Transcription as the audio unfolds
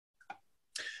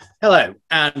Hello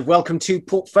and welcome to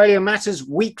Portfolio Matters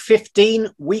Week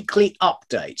 15 Weekly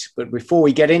Update. But before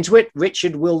we get into it,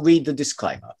 Richard will read the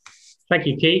disclaimer. Thank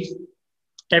you, Keith.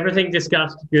 Everything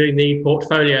discussed during the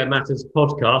Portfolio Matters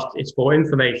podcast is for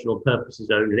informational purposes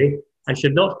only and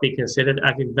should not be considered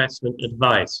as investment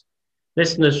advice.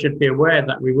 Listeners should be aware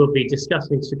that we will be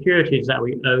discussing securities that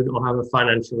we own or have a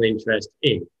financial interest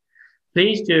in.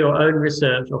 Please do your own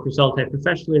research or consult a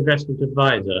professional investment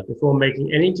advisor before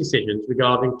making any decisions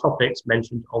regarding topics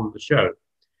mentioned on the show.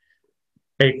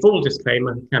 A full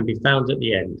disclaimer can be found at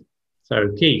the end.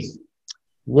 So, Keith,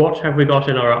 what have we got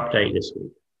in our update this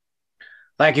week?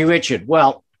 Thank you, Richard.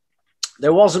 Well,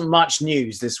 there wasn't much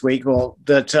news this week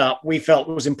that we felt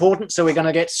was important, so we're going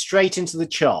to get straight into the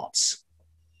charts.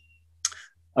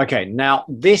 Okay, now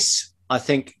this, I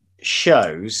think,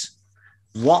 shows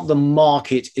what the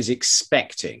market is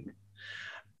expecting.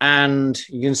 And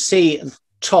you can see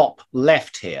top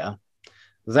left here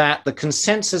that the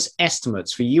consensus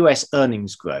estimates for US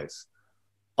earnings growth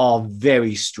are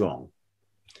very strong.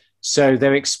 So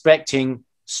they're expecting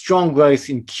strong growth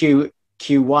in Q1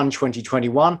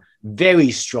 2021,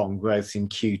 very strong growth in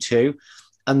Q2,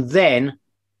 and then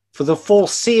for the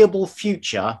foreseeable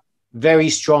future, very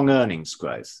strong earnings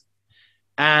growth.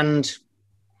 And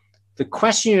the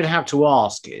question you'd have to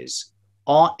ask is,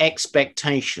 are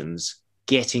expectations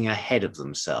getting ahead of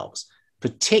themselves?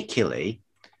 Particularly,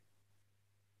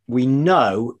 we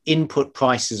know input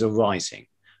prices are rising.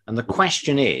 And the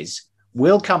question is,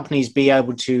 will companies be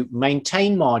able to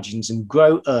maintain margins and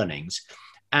grow earnings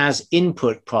as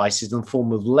input prices in the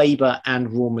form of labor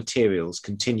and raw materials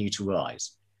continue to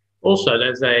rise? Also,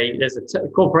 there's a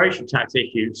corporation tax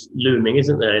issue looming,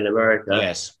 isn't there, in America?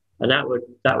 Yes. And that would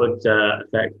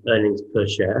affect earnings per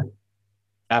share.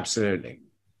 Absolutely.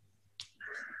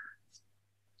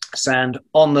 And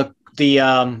on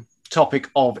the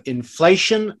topic of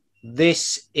inflation,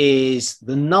 this is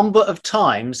the number of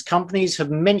times companies have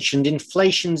mentioned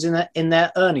inflations in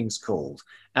their earnings calls.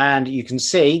 And you can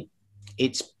see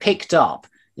it's picked up.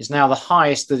 It's now the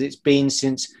highest that it's been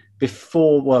since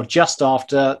before, well, just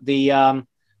after the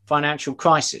financial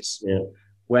crisis,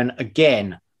 when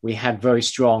again, we had very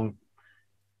strong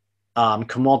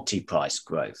commodity price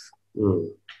growth.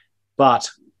 But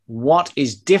what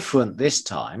is different this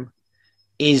time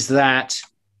is that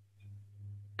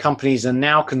companies are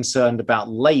now concerned about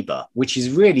labor, which is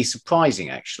really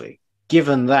surprising, actually,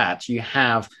 given that you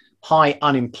have high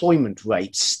unemployment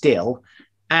rates still,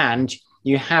 and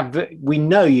we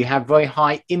know you have very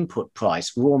high input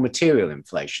price, raw material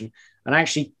inflation, and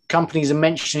actually companies are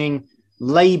mentioning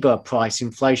labor price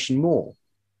inflation more.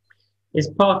 It's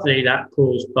partly that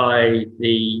caused by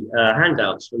the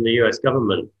handouts from the US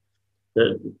government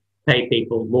that pay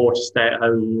people more to stay at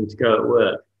home than to go at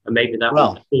work. And maybe that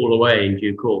will fall away in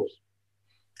due course.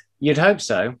 You'd hope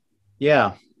so,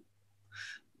 yeah.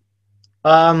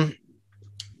 But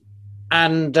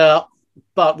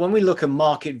when we look at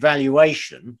market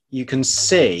valuation, you can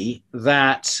see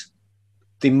that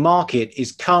the market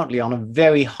is currently on a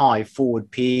very high forward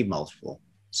PE multiple.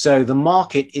 So the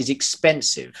market is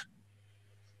expensive.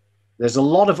 There's a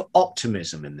lot of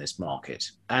optimism in this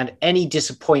market, and any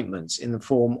disappointments in the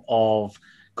form of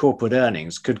corporate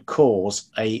earnings could cause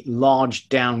a large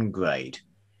downgrade.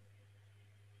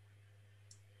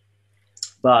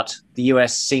 But the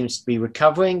US seems to be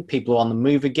recovering. People are on the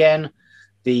move again.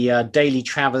 The daily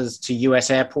travels to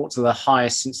US airports are the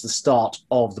highest since the start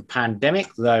of the pandemic,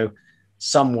 though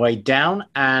some way down.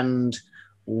 And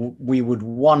we would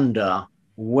wonder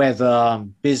whether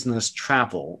business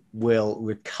travel will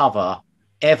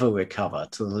ever recover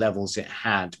to the levels it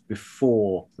had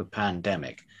before the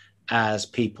pandemic as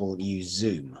people use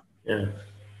Zoom. Yeah.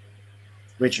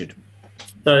 Richard.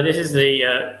 So this is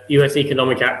the US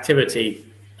economic activity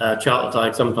chart that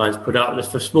I sometimes put up.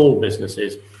 This for small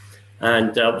businesses.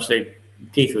 And obviously,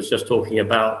 Keith was just talking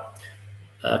about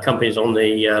companies on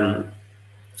the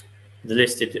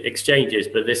listed exchanges,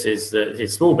 but this is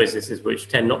small businesses which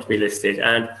tend not to be listed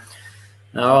and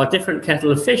are a different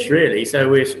kettle of fish, really. So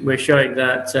we're showing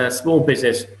that small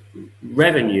business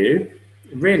revenue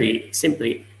really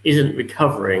simply isn't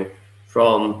recovering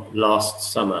from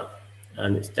last summer,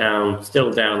 and it's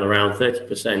still down around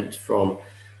 30% from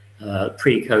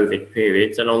pre-COVID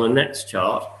periods. And on the next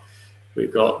chart,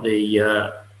 we've got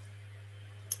the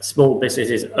small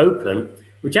businesses open,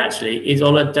 which actually is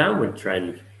on a downward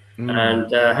trend.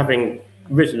 And having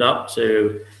risen up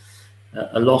to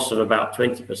a loss of about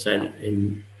 20%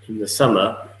 in the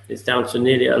summer, it's down to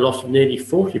a loss of nearly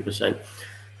 40%.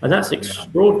 And that's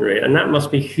extraordinary. And that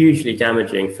must be hugely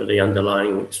damaging for the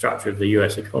underlying structure of the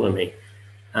US economy.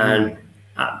 And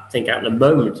I think at the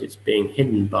moment it's being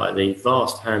hidden by the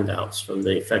vast handouts from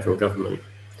the federal government.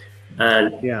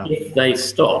 And if they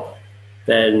stop,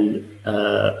 then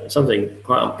something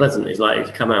quite unpleasant is likely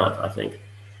to come out, I think.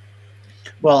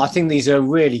 Well, I think these are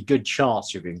really good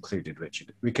charts you've included,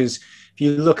 Richard, because if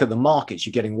you look at the markets,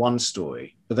 you're getting one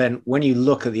story. But then when you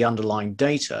look at the underlying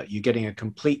data, you're getting a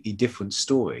completely different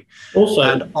story. Also,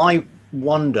 and I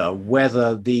wonder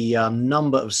whether the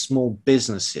number of small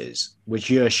businesses, which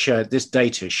this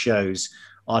data shows,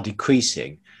 are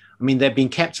decreasing. I mean, they've been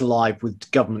kept alive with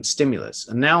government stimulus.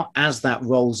 And now as that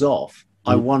rolls off,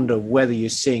 I wonder whether you're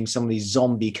seeing some of these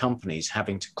zombie companies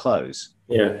having to close.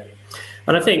 Yeah.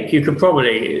 And I think you could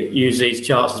probably use these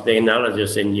charts as being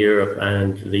analogous in Europe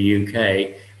and the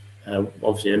UK.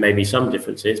 Obviously, there may be some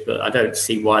differences, but I don't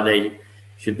see why they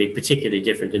should be particularly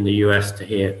different in the US to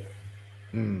here.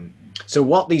 So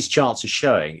what these charts are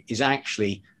showing is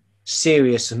actually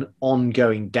serious and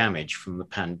ongoing damage from the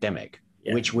pandemic,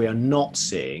 which we are not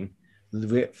seeing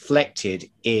reflected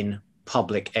in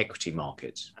public equity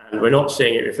markets. And we're not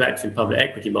seeing it reflected in public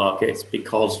equity markets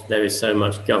because there is so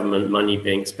much government money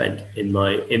being spent, in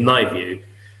my view,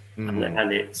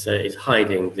 and it's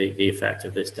hiding the effect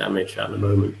of this damage at the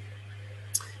moment.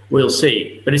 We'll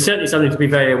see, but it's certainly something to be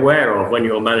very aware of when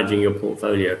you're managing your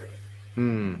portfolio.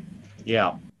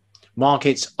 Yeah,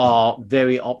 markets are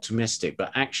very optimistic,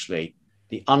 but actually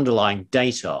the underlying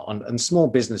data and small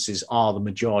businesses are the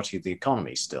majority of the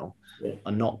economy still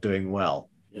are not doing well.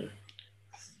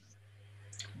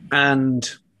 And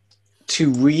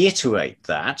to reiterate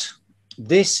that,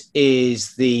 this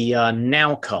is the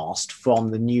nowcast from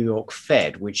the New York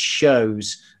Fed, which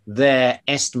shows their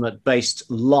estimate based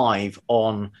live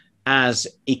on as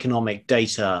economic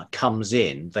data comes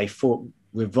in. They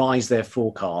revise their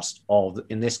forecast of,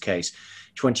 in this case,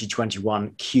 2021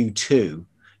 Q2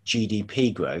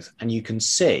 GDP growth. And you can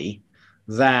see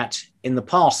that in the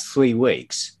past 3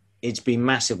 weeks, it's been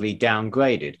massively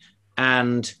downgraded.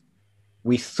 And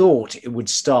we thought it would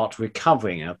start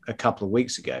recovering a couple of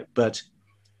weeks ago, but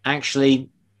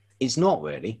actually it's not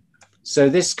really. So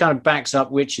this kind of backs up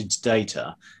Richard's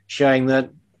data, showing that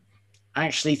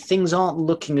actually things aren't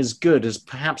looking as good as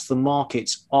perhaps the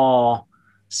markets are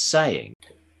saying.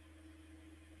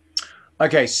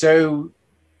 Okay, so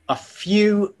a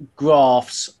few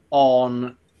graphs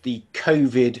on the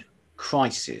COVID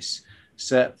crisis.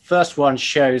 So first one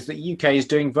shows that UK is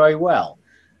doing very well.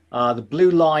 The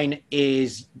blue line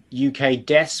is UK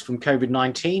deaths from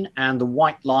COVID-19 and the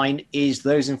white line is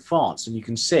those in France. And you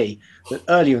can see that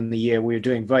earlier in the year we were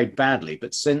doing very badly,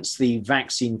 but since the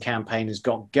vaccine campaign has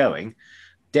got going,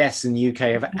 deaths in the UK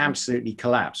have absolutely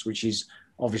collapsed, which is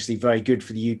obviously very good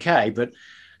for the UK. But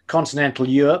continental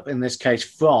Europe, in this case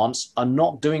France, are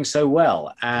not doing so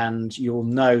well. And you'll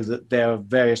know that there are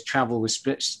various travel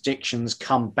restrictions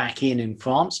come back in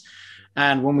France.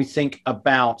 And when we think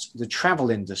about the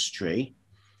travel industry,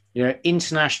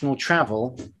 international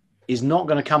travel is not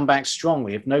going to come back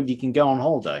strongly if nobody can go on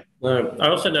holiday. No. I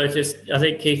also noticed, I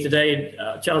think, Keith, today,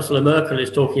 Chancellor Merkel is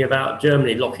talking about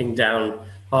Germany locking down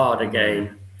hard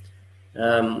again,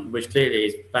 which clearly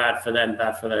is bad for them,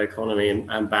 bad for their economy,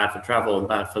 and bad for travel and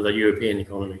bad for the European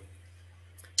economy.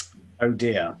 Oh,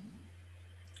 dear.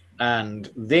 And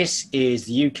this is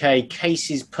the UK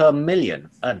cases per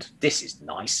million. And this is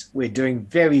nice. We're doing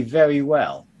very, very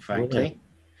well, frankly.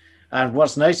 And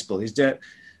what's notable is that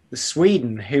the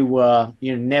Sweden, who were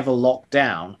never locked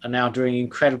down, are now doing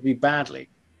incredibly badly.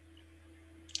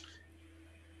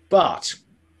 But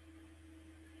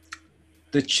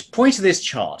the point of this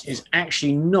chart is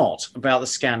actually not about the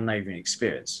Scandinavian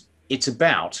experience. It's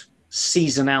about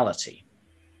seasonality.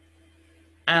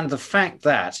 And the fact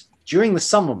that during the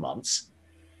summer months,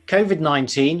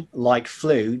 COVID-19, like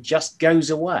flu, just goes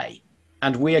away.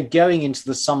 And we are going into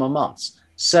the summer months.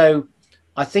 So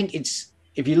I think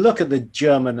if you look at the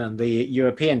German and the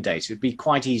European data, it'd be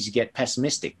quite easy to get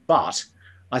pessimistic. But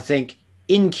I think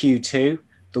in Q2,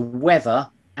 the weather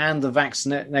and the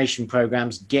vaccination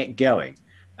programs get going.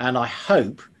 And I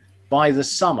hope by the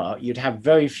summer, you'd have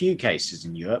very few cases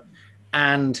in Europe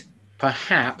and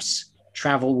perhaps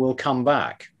travel will come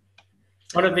back.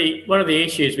 One of the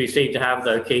issues we seem to have,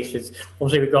 though, Keith, is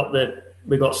obviously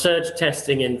we've got surge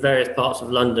testing in various parts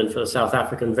of London for the South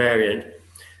African variant.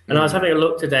 And I was having a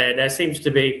look today, and there seems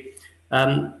to be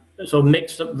sort of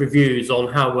mixed up reviews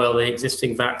on how well the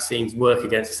existing vaccines work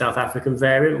against the South African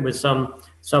variant, with some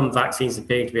vaccines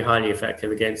appearing to be highly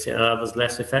effective against it and others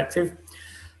less effective.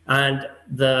 And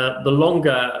the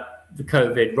longer the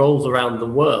COVID rolls around the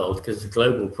world, because it's a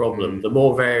global problem, the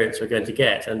more variants we're going to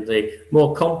get, and the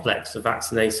more complex the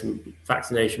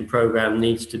vaccination program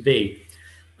needs to be.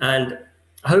 And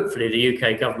hopefully the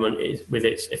UK government is, with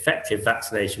its effective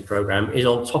vaccination program, is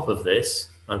on top of this.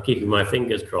 I'm keeping my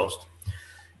fingers crossed.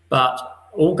 But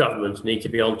all governments need to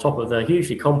be on top of the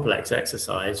hugely complex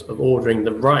exercise of ordering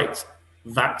the right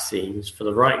vaccines for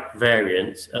the right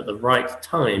variants at the right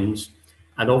times.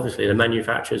 And obviously the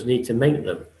manufacturers need to make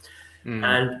them.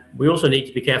 And we also need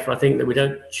to be careful, I think, that we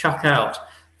don't chuck out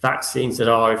vaccines that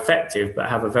are effective but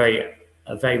have a very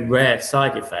rare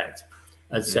side effect,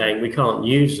 as saying we can't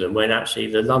use them, when actually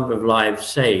the number of lives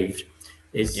saved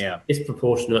is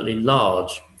disproportionately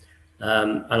large.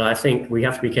 And I think we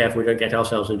have to be careful we don't get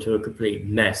ourselves into a complete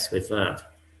mess with that.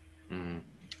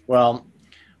 Well,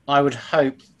 I would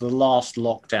hope the last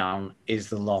lockdown is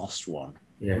the last one.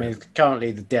 I mean,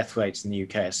 currently the death rates in the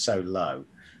UK are so low,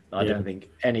 I don't think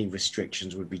any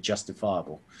restrictions would be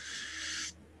justifiable.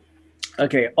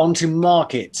 Okay, on to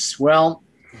markets. Well,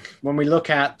 when we look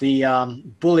at the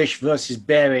bullish versus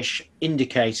bearish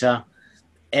indicator,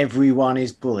 everyone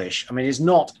is bullish. I mean, it's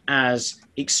not as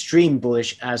extreme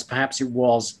bullish as perhaps it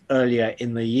was earlier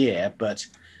in the year, but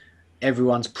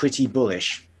everyone's pretty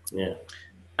bullish. Yeah.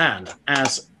 And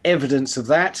as evidence of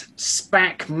that,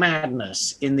 SPAC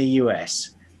madness in the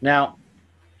US. Now,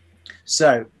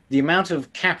 so the amount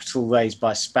of capital raised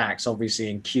by SPACs, obviously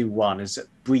in Q1, has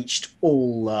breached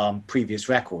all previous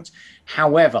records.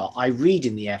 However, I read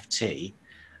in the FT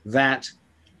that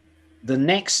the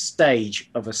next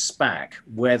stage of a SPAC,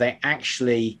 where they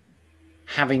actually,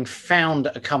 having found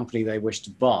a company they wish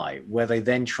to buy, where they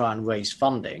then try and raise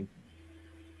funding,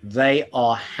 they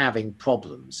are having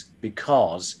problems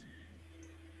because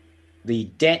the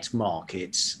debt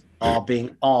markets are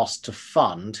being asked to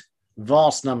fund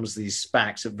vast numbers of these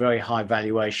SPACs at very high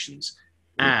valuations,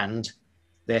 and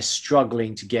they're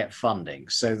struggling to get funding.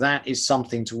 So that is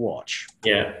something to watch.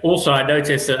 Yeah. Also, I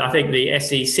noticed that I think the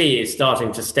SEC is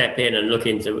starting to step in and look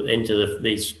into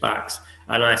these SPACs,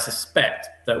 and I suspect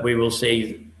that we will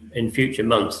see in future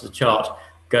months the chart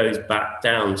goes back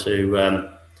down to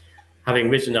having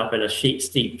risen up in a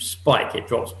steep spike. It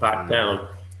drops back down,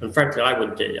 and frankly,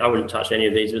 I wouldn't touch any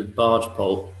of these with a barge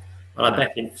pole. And I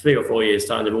bet in 3 or 4 years'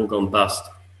 time they've all gone bust.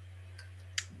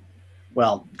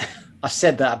 Well, I've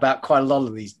said that about quite a lot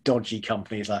of these dodgy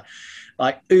companies.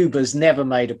 Like Uber's never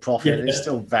made a profit. It's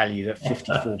still valued at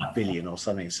 54 billion or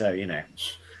something. So, you know,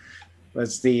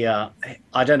 there's the,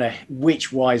 I don't know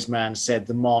which wise man said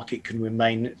the market can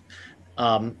remain,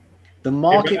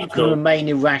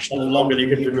 irrational longer than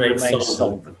you can remain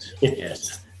solvent.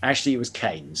 Yes. Actually, it was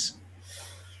Keynes.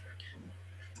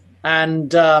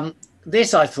 And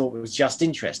this I thought was just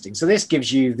interesting. So this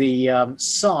gives you the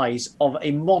size of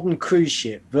a modern cruise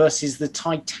ship versus the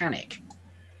Titanic.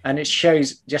 And it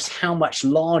shows just how much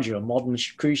larger a modern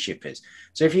cruise ship is.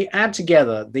 So if you add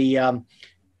together the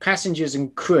passengers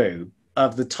and crew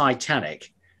of the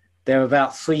Titanic, there are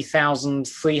about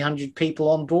 3,300 people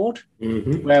on board,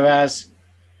 whereas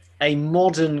a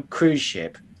modern cruise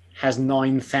ship has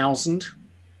 9,000.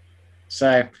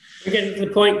 So we're getting to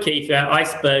the point, Keith, that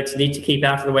icebergs need to keep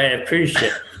out of the way of cruise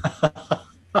ships.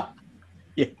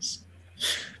 Yes.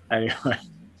 Anyway,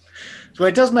 so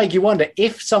it does make you wonder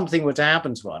if something were to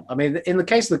happen to one. I mean, in the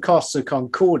case of the Costa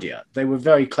Concordia, they were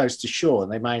very close to shore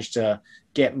and they managed to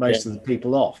get most of the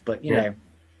people off. But, you know.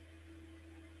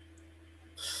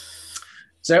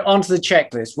 So onto the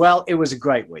checklist. Well, it was a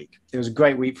great week. It was a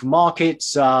great week for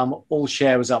markets. All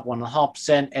share was up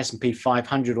 1.5%. S&P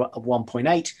 500 up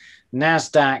 1.8%.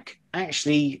 NASDAQ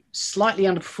actually slightly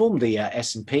underperformed the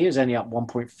S&P, is only up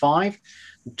 1.5.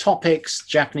 Topics,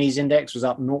 Japanese index was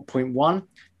up 0.1.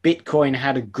 Bitcoin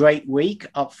had a great week,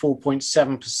 up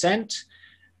 4.7%.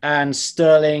 And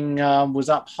sterling was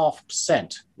up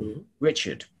 0.5%.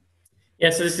 Richard.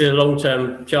 Yes, so this is a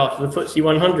long-term chart of the FTSE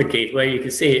 100, Keith, where you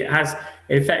can see it has,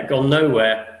 in effect, gone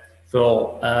nowhere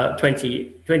for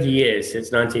 20 years,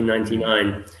 since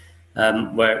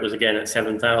 1999, where it was again at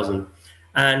 7,000.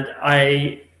 And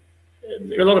a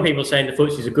lot of people are saying the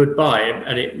FTSE is a good buy,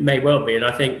 and it may well be. And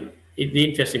I think the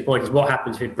interesting point is what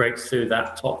happens if it breaks through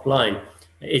that top line.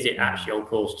 Is it actually on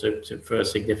course for a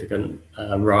significant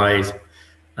rise?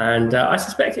 And I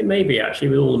suspect it may be, actually,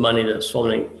 with all the money that's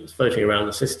floating around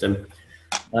the system.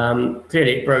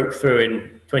 Clearly, it broke through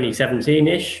in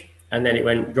 2017-ish, and then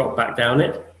it dropped back down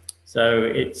it.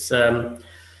 So it's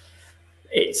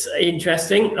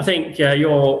interesting. I think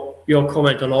your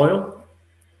comment on oil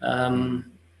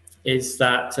is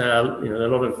that there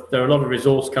are a lot of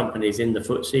resource companies in the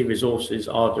FTSE. Resources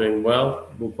are doing well.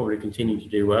 Will probably continue to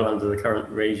do well under the current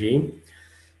regime.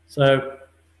 So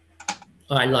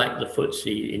I like the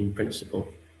FTSE in principle.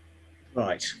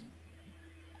 Right.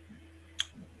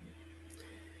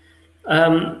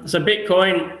 So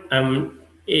Bitcoin,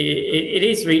 it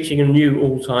is reaching a new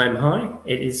all-time high.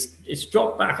 It's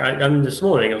dropped back. I mean, this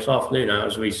morning or this afternoon now,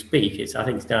 as we speak, I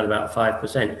think it's down about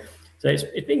 5%. So it's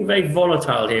been very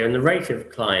volatile here, and the rate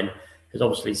of climb has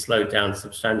obviously slowed down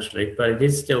substantially, but it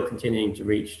is still continuing to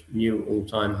reach new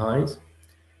all-time highs.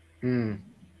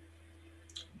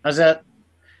 As a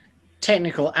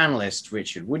technical analyst,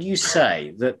 Richard, would you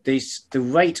say that the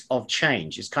rate of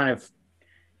change is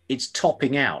it's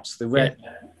topping out?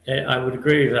 Yeah, I would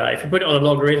agree with that. If you put it on a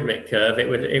logarithmic curve, it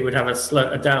would have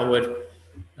a downward,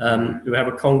 it would have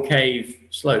a concave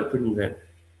slope, wouldn't it?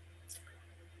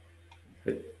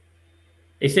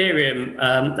 Ethereum,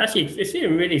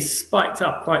 Ethereum really spiked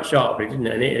up quite sharply, didn't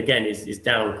it? And it again is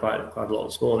down quite a lot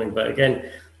this morning, but again,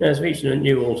 it's reaching a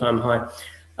new all-time high.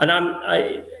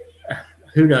 And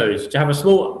who knows? To have a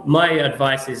small, my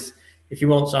advice is, if you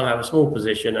want some, have a small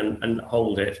position and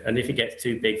hold it. And if it gets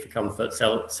too big for comfort,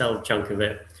 sell a chunk of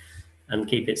it and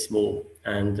keep it small.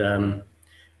 And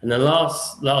the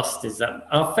last is that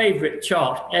our favorite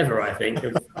chart ever, I think,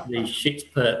 of the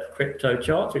Shitperp crypto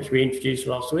chart, which we introduced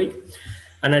last week.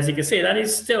 And as you can see, that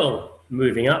is still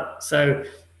moving up. So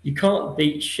you can't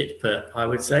beat Shitperp, I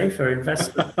would say, for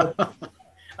investment.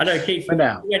 I know, Keith, you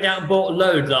went out and bought a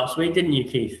load last week, didn't you,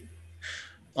 Keith?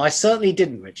 I certainly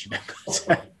didn't, Richard.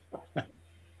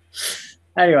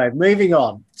 Anyway, moving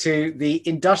on to the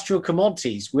industrial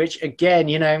commodities, which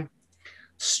again,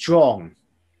 strong.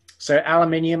 So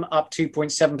aluminium up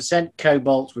 2.7%,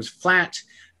 cobalt was flat,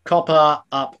 copper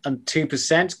up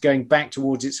 2%, going back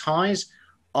towards its highs,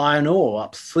 iron ore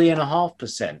up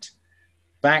 3.5%,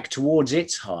 back towards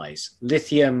its highs.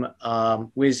 Lithium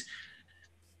the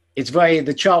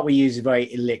chart we use is very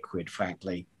illiquid,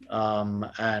 frankly,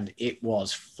 and it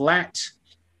was flat.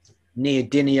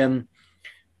 Neodymium.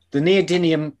 The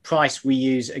neodymium price we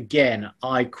use, again,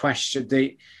 I question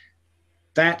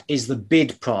that is the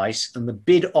bid price, and the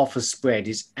bid offer spread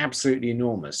is absolutely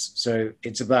enormous. So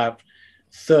it's about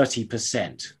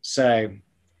 30%. So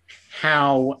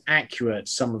how accurate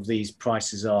some of these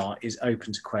prices are is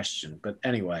open to question. But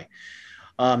anyway,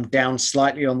 down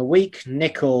slightly on the week.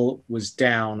 Nickel was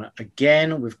down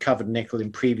again. We've covered nickel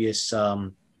in previous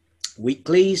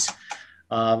weeklies.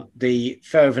 The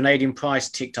ferrovanadium price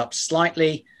ticked up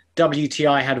slightly.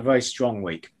 WTI had a very strong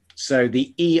week. So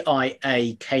the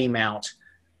EIA came out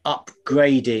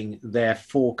upgrading their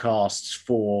forecasts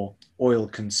for oil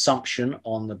consumption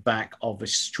on the back of a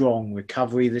strong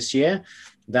recovery this year.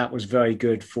 That was very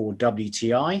good for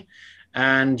WTI.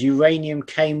 And uranium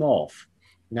came off.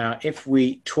 Now, if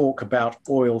we talk about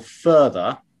oil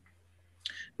further,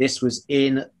 this was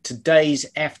in today's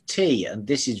FT, and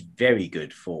this is very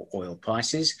good for oil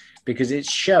prices because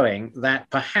it's showing that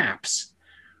perhaps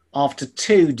after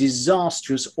two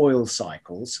disastrous oil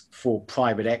cycles for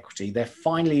private equity, they're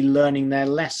finally learning their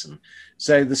lesson.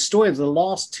 So the story of the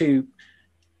last two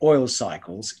oil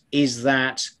cycles is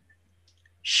that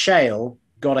shale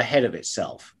got ahead of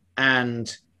itself,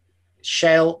 and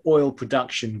shale oil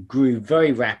production grew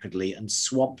very rapidly and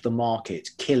swamped the market,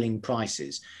 killing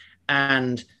prices.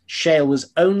 And shale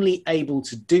was only able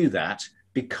to do that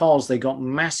because they got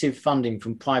massive funding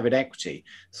from private equity.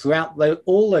 Throughout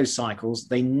all those cycles,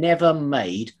 they never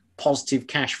made positive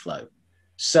cash flow.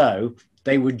 So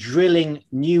they were drilling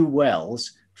new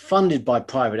wells funded by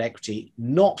private equity,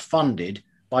 not funded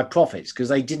by profits because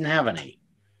they didn't have any.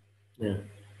 Yeah.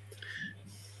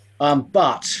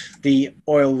 But the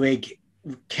oil rig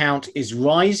count is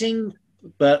rising,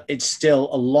 but it's still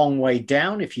a long way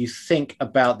down. If you think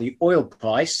about the oil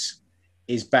price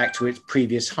is back to its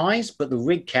previous highs, but the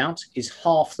rig count is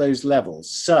half those levels.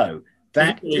 So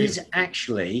that is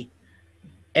actually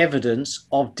evidence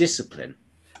of discipline.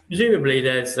 Presumably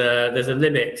there's a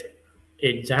limit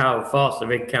into how fast the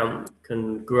rig count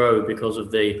can grow because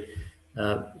of the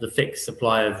fixed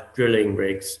supply of drilling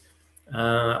rigs.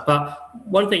 But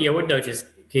one thing you would notice,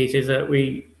 Keith, is that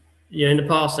in the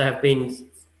past there have been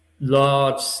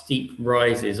large, steep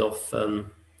rises off the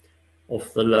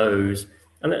lows.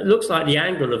 And it looks like the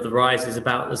angle of the rise is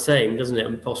about the same, doesn't it?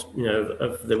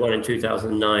 Of the one in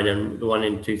 2009 and the one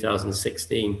in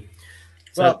 2016.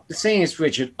 So, well, the thing is,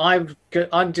 Richard, I'm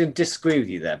going to disagree with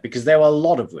you there because there are a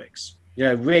lot of rigs.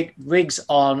 Rigs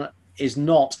is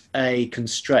not a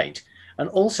constraint. And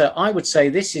also, I would say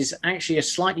this is actually a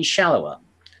slightly shallower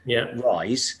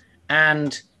rise.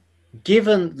 And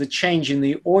given the change in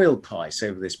the oil price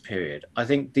over this period, I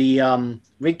think the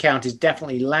rig count is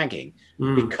definitely lagging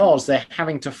because they're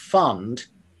having to fund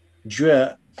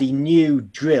the new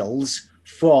drills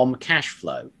from cash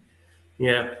flow.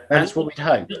 Yeah. That's what we'd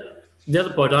hope. The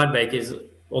other point I'd make is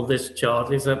on this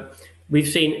chart is that we've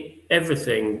seen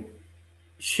everything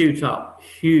shoot up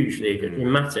hugely,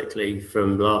 dramatically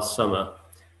from last summer,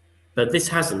 but this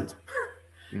hasn't.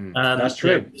 That's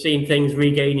true. We've seen things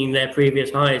regaining their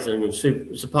previous highs and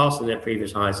surpassing their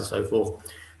previous highs and so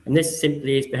forth. And this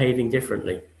simply is behaving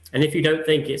differently. And if you don't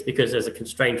think it's because there's a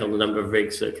constraint on the number of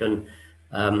rigs that can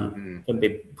be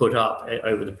put up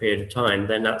over the period of time,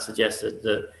 then that suggests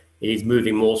that it is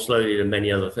moving more slowly than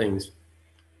many other things.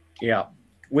 Yeah,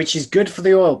 which is good for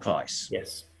the oil price.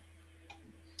 Yes.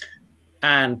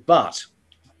 But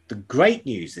the great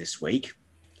news this week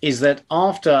is that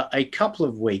after a couple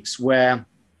of weeks where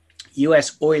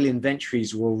US oil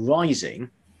inventories were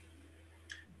rising,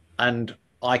 and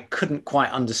I couldn't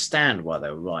quite understand why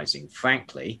they were rising,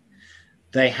 frankly,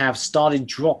 they have started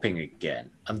dropping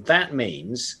again. And that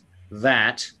means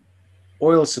that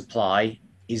oil supply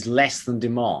is less than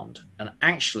demand. And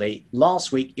actually,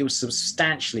 last week, it was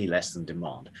substantially less than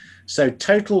demand. So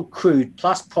total crude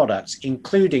plus products,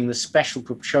 including the Special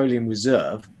Petroleum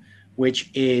Reserve,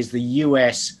 which is the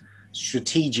US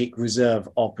strategic reserve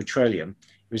of petroleum,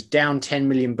 it was down 10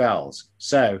 million barrels.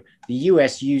 So the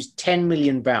US used 10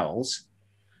 million barrels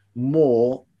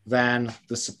more than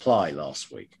the supply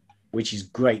last week, which is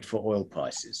great for oil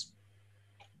prices.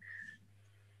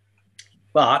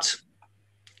 But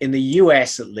in the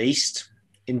US, at least,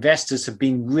 investors have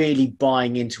been really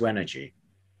buying into energy.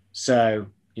 So,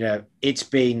 it's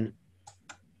been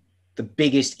the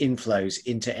biggest inflows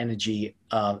into energy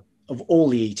of all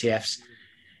the ETFs.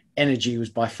 Energy was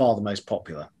by far the most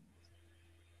popular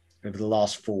over the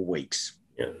last 4 weeks.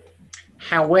 Yeah.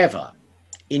 However,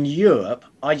 in Europe,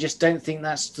 I just don't think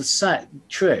that's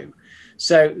true.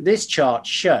 So this chart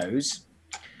shows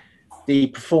the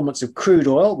performance of crude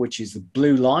oil, which is the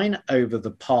blue line, over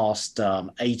the past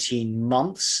 18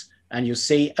 months. And you'll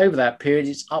see over that period,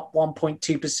 it's up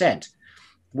 1.2%.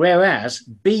 Whereas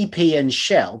BP and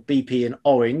Shell, BP in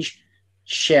orange,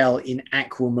 Shell in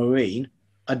aquamarine,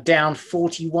 are down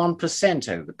 41%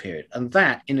 over the period. And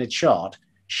that, in a chart,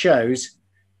 shows,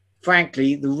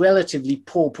 frankly, the relatively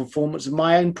poor performance of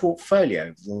my own portfolio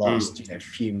over the last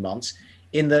few months,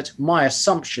 in that my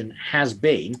assumption has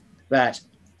been that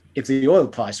if the oil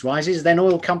price rises, then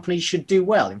oil companies should do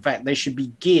well. In fact, they should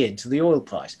be geared to the oil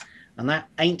price. And that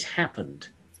ain't happened.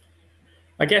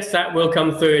 I guess that will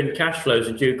come through in cash flows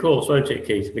in due course, won't it,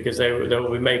 Keith? Because they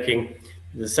will be making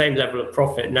the same level of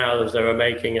profit now as they were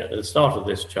making at the start of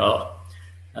this chart.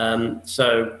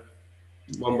 So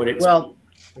one would expect, well,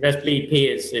 I guess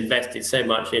BP has invested so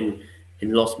much in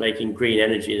loss-making green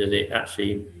energy that it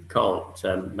actually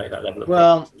can't make that level of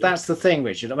profit. That's the thing,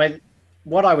 Richard. I mean,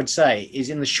 what I would say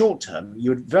is in the short term, you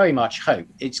would very much hope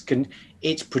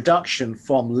its production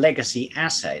from legacy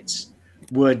assets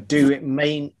would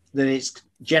that it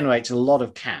generates a lot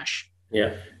of cash.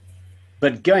 Yeah.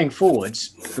 But going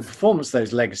forwards, the performance of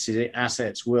those legacy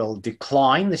assets will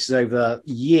decline. This is over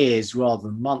years rather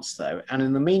than months, though. And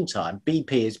in the meantime,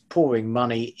 BP is pouring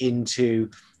money into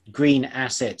green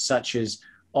assets such as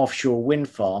offshore wind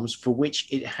farms, for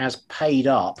which it has paid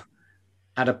up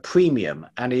at a premium.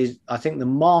 And I think the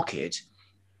market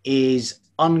is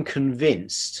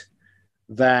unconvinced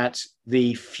that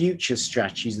the future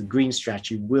strategies, the green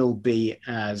strategy, will be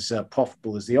as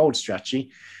profitable as the old strategy.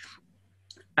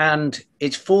 And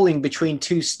it's falling between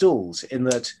two stools in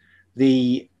that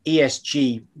the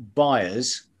ESG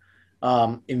buyers,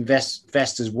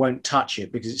 investors won't touch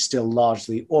it because it's still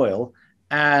largely oil.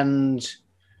 And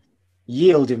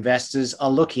yield investors are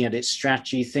looking at its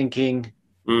strategy thinking,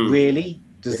 really,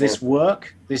 does this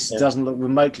work? This doesn't look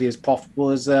remotely as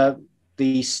profitable as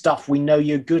the stuff we know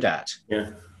you're good at.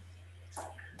 Yeah.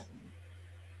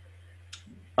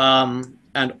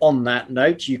 And on that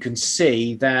note, you can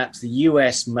see that the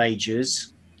US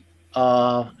majors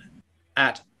are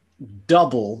at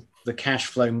double the cash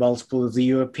flow multiple of the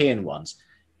European ones.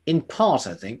 In part,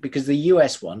 I think, because the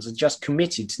US ones are just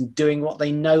committed to doing what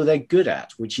they know they're good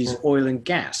at, which is oil and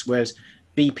gas, whereas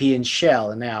BP and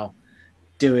Shell are now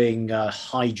doing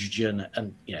hydrogen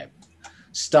and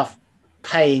stuff,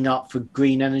 paying up for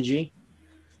green energy.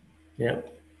 Yeah.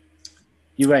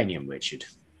 Uranium, Richard.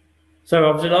 So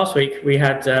obviously last week we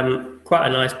had quite a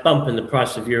nice bump in the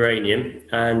price of uranium,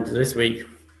 and this week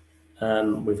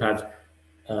we've had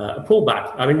a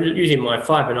pullback. I mean, using my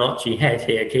Fibonacci head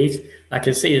here, Keith, I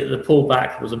can see that the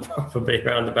pullback was probably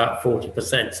around about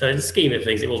 40%. So in the scheme of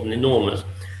things, it wasn't enormous.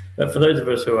 But for those of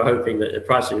us who are hoping that the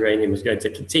price of uranium was going to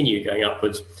continue going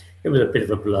upwards, it was a bit of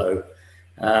a blow.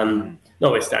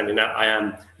 Notwithstanding that, I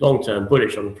am long-term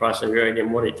bullish on the price of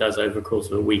uranium. What it does over the course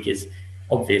of a week is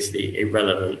obviously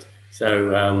irrelevant.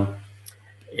 So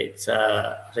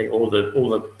I think all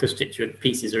the constituent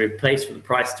pieces are in place for the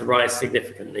price to rise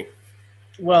significantly.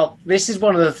 Well, this is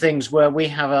one of the things where we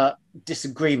have a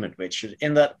disagreement, Richard,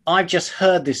 in that I've just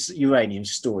heard this uranium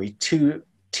story too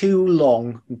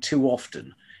long and too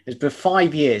often. It's been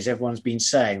 5 years everyone's been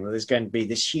saying that there's going to be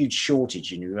this huge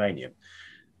shortage in uranium,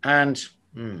 and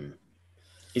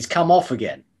it's come off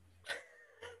again.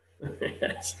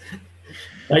 Yes.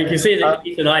 Now you can see that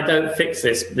Keith and I don't fix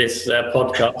this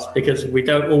podcast because we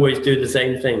don't always do the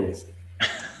same things.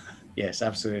 Yes,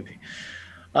 absolutely.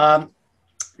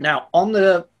 Now, on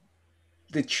the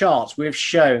charts, we've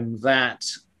shown that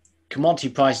commodity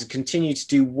prices continue to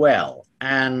do well,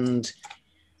 and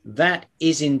that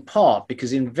is in part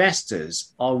because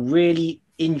investors are really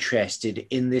interested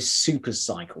in this super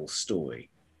cycle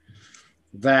story,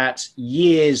 that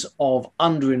years of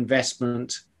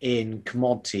underinvestment in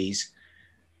commodities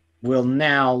will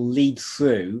now lead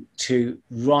through to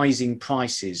rising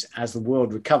prices as the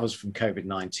world recovers from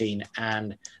COVID-19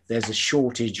 and there's a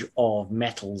shortage of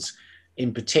metals,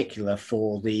 in particular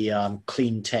for the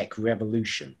clean tech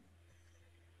revolution.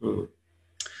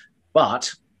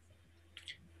 But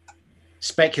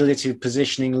speculative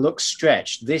positioning looks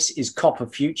stretched. This is copper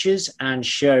futures and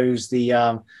shows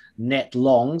the net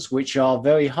longs, which are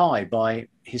very high by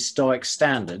historic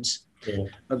standards. Yeah.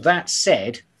 But that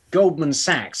said, Goldman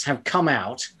Sachs have come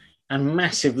out and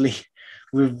massively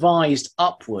revised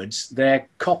upwards their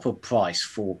copper price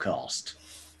forecast.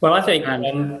 Well, I think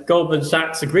Goldman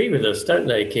Sachs agree with us, don't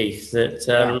they, Keith? That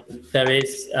there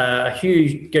is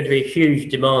going to be a huge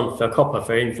demand for copper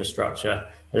for infrastructure,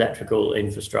 electrical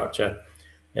infrastructure,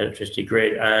 electricity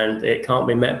grid, and it can't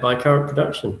be met by current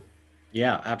production.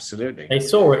 Yeah, absolutely. They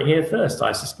saw it here first,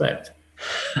 I suspect.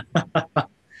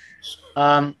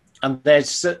 And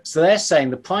so they're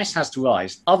saying the price has to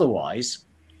rise, otherwise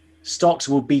stocks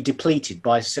will be depleted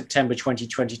by September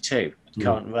 2022 at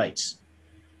current rates.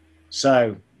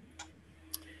 So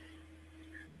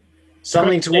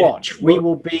something to watch. We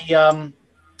will be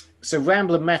so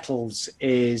Rambler Metals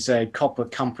is a copper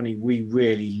company we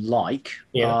really like,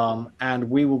 and I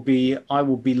will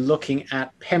be looking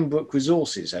at Pembroke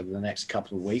Resources over the next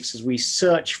couple of weeks as we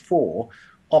search for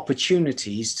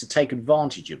opportunities to take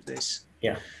advantage of this.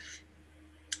 Yeah.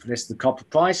 This is the copper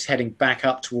price heading back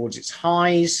up towards its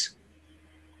highs.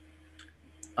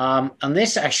 And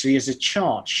this actually is a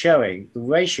chart showing the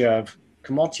ratio of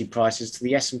commodity prices to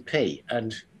the S&P.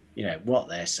 And, you know, what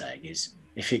they're saying is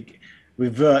if it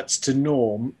reverts to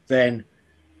norm, then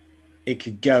it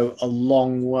could go a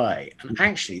long way. And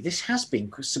actually, this has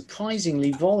been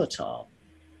surprisingly volatile.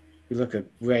 You look at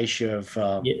ratio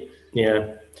of...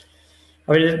 Yeah.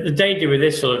 I mean, the danger with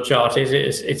this sort of chart is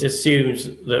it assumes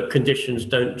that conditions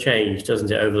don't change,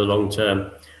 doesn't it, over the long term?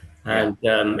 And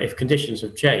if conditions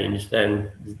have changed,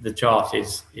 then the chart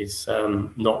is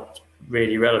not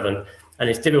really relevant. And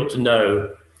it's difficult to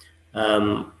know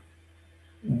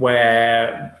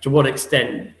to what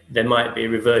extent there might be a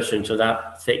reversion to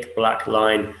that thick black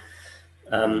line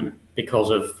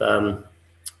because of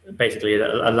basically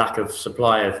a lack of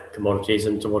supply of commodities,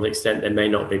 and to what extent there may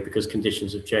not be because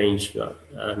conditions have changed.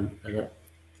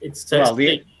 It's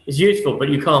useful, but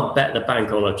you can't bet the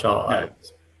bank on a chart. No,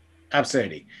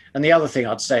 absolutely. And the other thing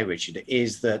I'd say, Richard,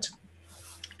 is that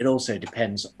it also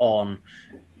depends on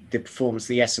the performance of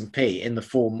the S&P in the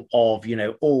form of, you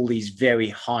know, all these very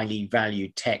highly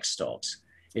valued tech stocks.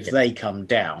 If they come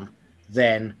down,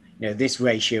 then, you know, this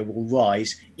ratio will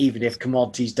rise even if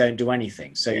commodities don't do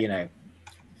anything. So, you know,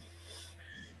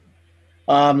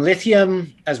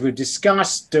 lithium, as we've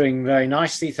discussed, doing very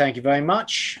nicely. Thank you very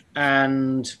much.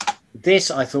 And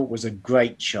this I thought was a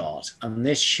great chart. And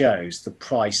this shows the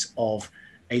price of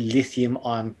a lithium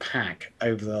ion pack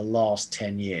over the last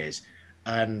 10 years.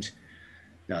 And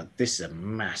now this is a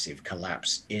massive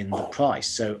collapse in the price.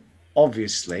 So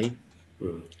obviously,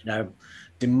 you know,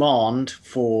 demand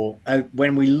for,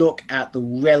 when we look at the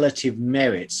relative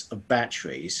merits of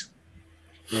batteries,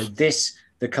 you know,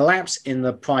 the collapse in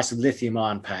the price of lithium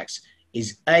ion packs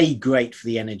is A, great for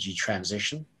the energy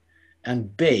transition,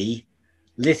 and B,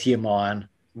 lithium ion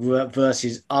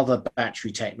versus other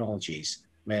battery technologies.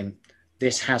 I mean,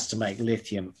 this has to make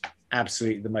lithium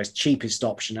absolutely the most cheapest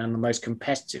option and the most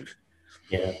competitive.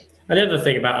 Yeah. And the other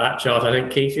thing about that chart, I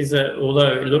think, Keith, is that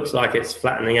although it looks like it's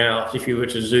flattening out, if you were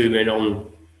to zoom in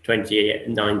on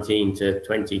 2019 to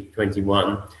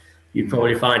 2021, you'd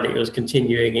probably find it was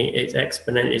continuing its its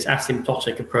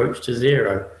asymptotic approach to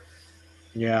zero.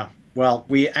 Yeah, well,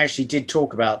 we actually did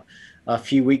talk about a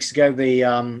few weeks ago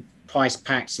the price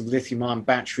packs of lithium-ion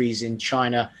batteries in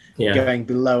China going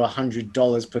below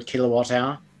 $100 per kilowatt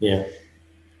hour. Yeah.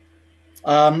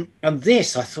 And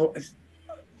this, I thought,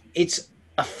 it's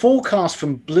a forecast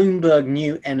from Bloomberg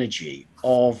New Energy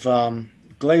of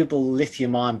global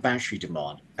lithium-ion battery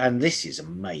demand, and this is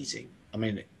amazing. I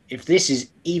mean, if this is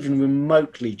even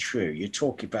remotely true, you're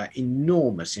talking about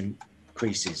enormous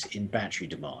increases in battery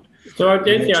demand. So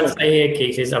the only thing I'd say here,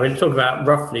 Keith, is I mean, talk about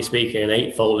roughly speaking an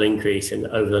 8-fold increase in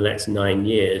over the next 9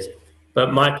 years.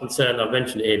 But my concern, I've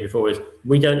mentioned it here before, is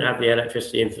we don't have the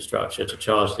electricity infrastructure to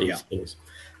charge these things.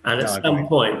 And at some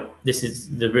point, this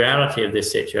is the reality of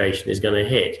this situation is going to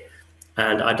hit.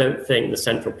 And I don't think the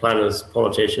central planners,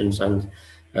 politicians, and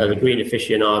the green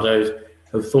aficionados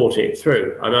have thought it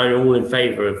through. And I'm all in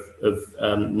favour of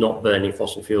not burning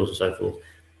fossil fuels and so forth.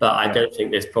 But I don't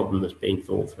think this problem has been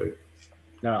thought through.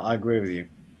 No, I agree with you.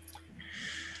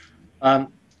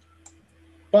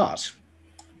 But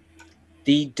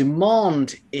the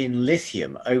demand in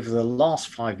lithium over the last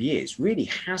 5 years really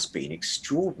has been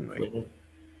extraordinary. Mm-hmm.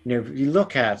 You know, if you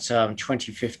look at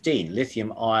 2015,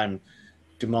 lithium ion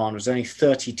demand was only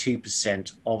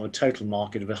 32% of a total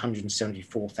market of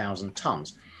 174,000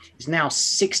 tons. It's now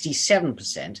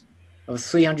 67% of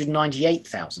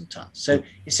 398,000 tons. So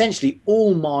essentially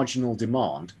all marginal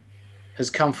demand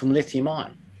has come from lithium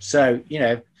ion. So, you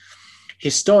know,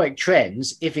 historic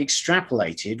trends, if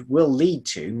extrapolated, will lead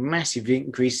to massive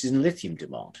increases in lithium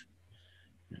demand.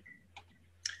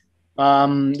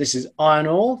 This is iron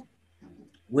ore,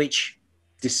 which,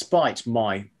 despite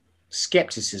my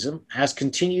skepticism, has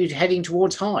continued heading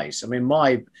towards highs. I mean,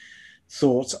 my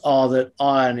thoughts are that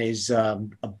iron is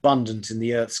abundant in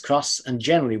the Earth's crust, and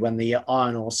generally when the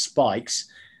iron ore spikes,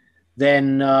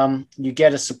 then you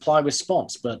get a supply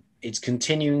response, but it's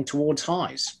continuing towards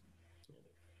highs.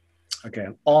 Okay,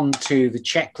 on to the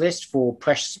checklist for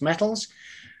precious metals.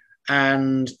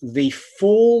 And the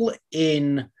fall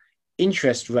in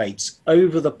interest rates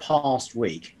over the past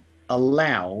week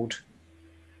allowed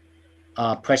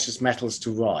precious metals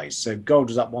to rise. So gold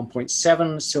was up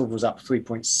 1.7, silver was up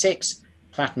 3.6,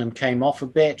 platinum came off a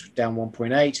bit, down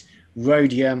 1.8,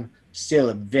 rhodium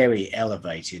still very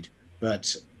elevated,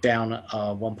 but down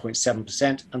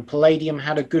 1.7%, and palladium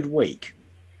had a good week.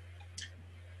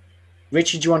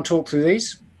 Richard, do you want to talk through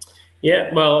these?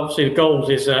 Yeah, well, obviously the gold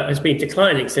has been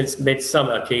declining since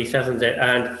midsummer, Keith, hasn't it?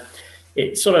 And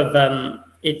it sort of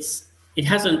it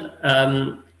hasn't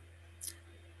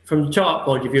from the chart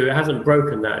point of view, it hasn't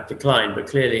broken that decline, but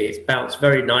clearly it's bounced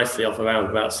very nicely off around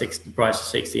about the price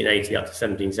of 1680 up to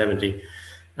 1770.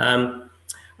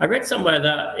 I read somewhere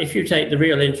that if you take the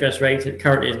real interest rate, it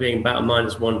currently is being about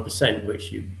 -1%,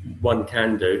 which one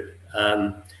can do,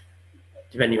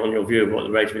 depending on your view of what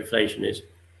the rate of inflation is.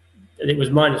 And it was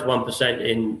 -1%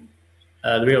 in,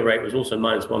 the real rate was also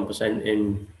 -1%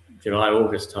 in July,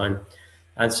 August time.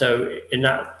 And so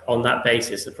on that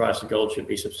basis, the price of gold should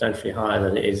be substantially higher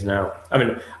than it is now. I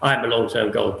mean, I'm a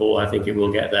long-term gold bull. I think it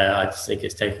will get there. I just think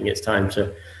it's taking its time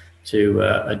to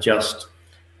adjust.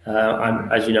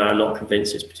 As you know, I'm not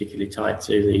convinced it's particularly tied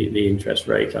to the interest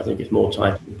rate. I think it's more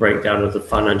tied to the breakdown of the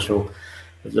financial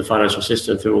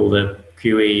system through all the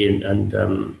QE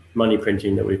and money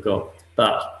printing that we've got.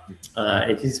 But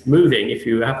it is moving. If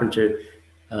you happen to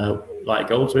like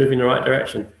gold's moving in the right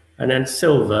direction, and then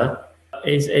silver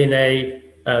is in a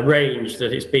range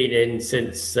that it's been in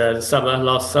since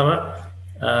last summer,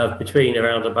 between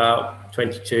around about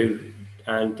 $22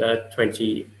 and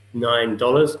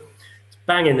 $29.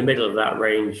 Bang in the middle of that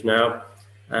range now.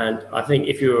 And I think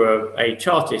if you were a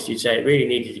chartist, you'd say it really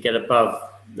needed to get above,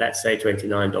 let's say,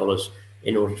 $29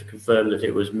 in order to confirm that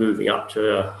it was moving up to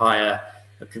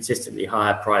a consistently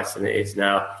higher price than it is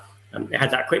now. It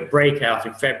had that quick breakout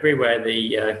in February where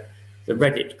the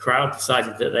Reddit crowd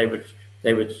decided that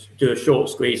they would do a short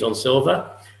squeeze on silver,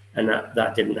 and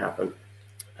that didn't happen.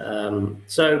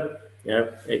 So, you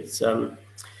know, it's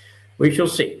we shall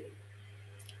see.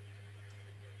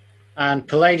 And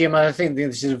palladium, I think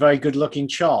this is a very good looking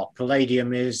chart.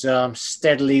 Palladium is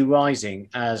steadily rising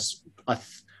as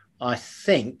I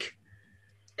think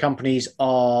companies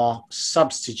are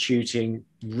substituting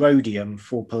rhodium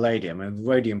for palladium, and the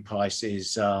rhodium price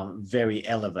is very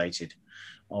elevated,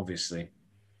 obviously.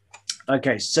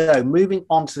 Okay, so moving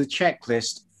on to the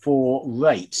checklist for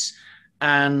rates.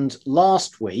 And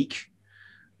last week,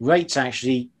 rates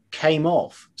actually came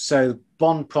off. So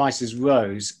bond prices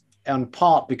rose, in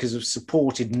part because of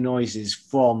supported noises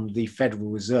from the Federal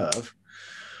Reserve.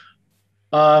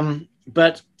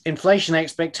 But inflation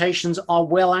expectations are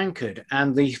well anchored,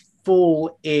 and the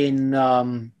fall in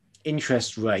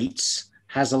interest rates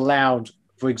has allowed,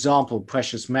 for example,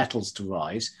 precious metals to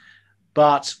rise.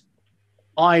 But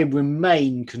I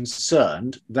remain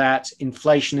concerned that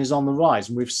inflation is on the rise.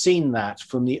 And we've seen that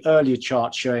from the earlier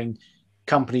chart showing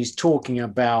companies talking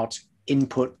about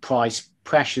input price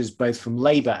pressures, both from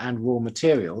labor and raw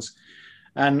materials.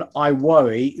 And I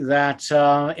worry that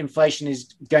inflation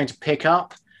is going to pick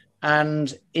up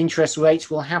and interest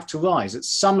rates will have to rise at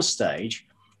some stage.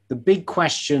 The big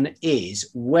question is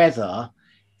whether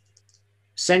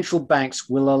central banks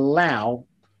will allow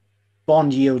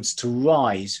bond yields to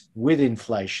rise with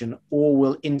inflation or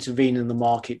will intervene in the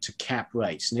market to cap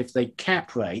rates. And if they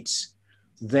cap rates,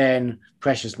 then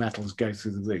precious metals go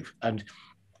through the roof. And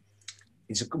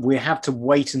we have to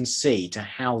wait and see to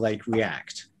how they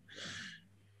react.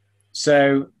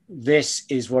 So this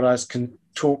is what I was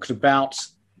talked about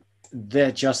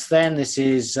there just then. This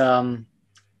is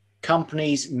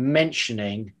companies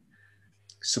mentioning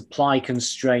supply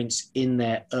constraints in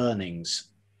their earnings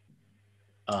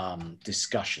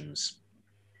discussions.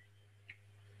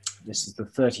 This is the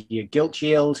 30-year gilt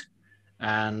yield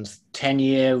and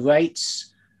 10-year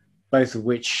rates, both of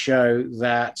which show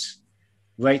that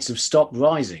rates have stopped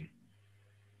rising.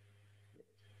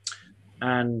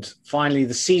 And finally,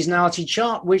 the seasonality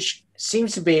chart, which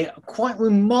seems to be a quite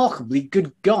remarkably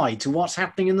good guide to what's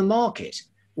happening in the market.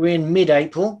 We're in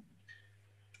mid-April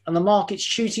and the market's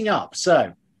shooting up.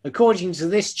 So according to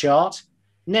this chart,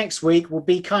 next week will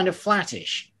be kind of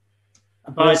flattish.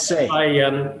 By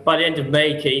the end of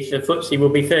May, Keith, the FTSE will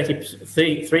be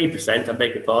 3%, I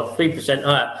beg your pardon, 3%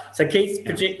 higher. So Keith's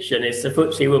prediction is the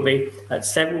FTSE will be at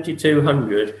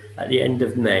 7,200 at the end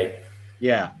of May.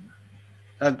 Yeah.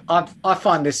 I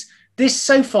find this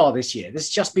so far this year, this has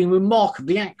just been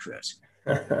remarkably accurate.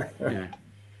 Yeah.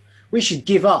 We should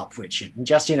give up, Richard, and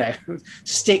just,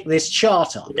 stick this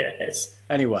chart up. Yes.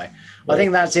 Anyway, I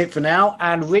think that's it for now.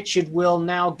 And Richard will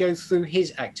now go through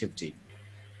his activity.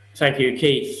 Thank you,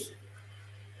 Keith.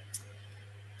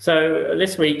 So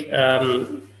this week,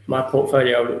 my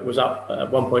portfolio was up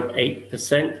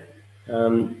 1.8%.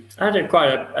 I had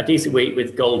quite a decent week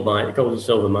with gold and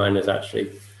silver miners,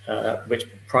 actually, which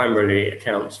primarily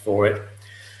accounts for it.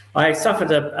 I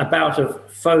suffered a bout of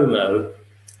FOMO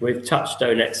with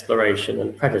Touchstone Exploration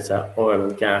and Predator Oil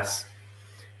and Gas.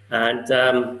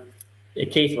 And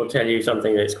Keith will tell you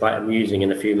something that's quite amusing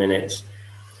in a few minutes.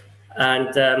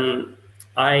 And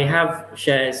I have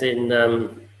shares in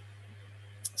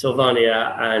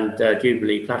Sylvania and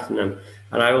Jubilee Platinum,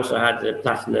 and I also had the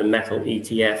Platinum Metal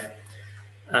ETF.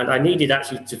 And I needed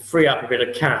actually to free up a bit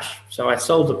of cash, so I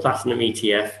sold the Platinum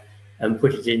ETF and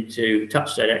put it into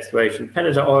Touchstone Exploration,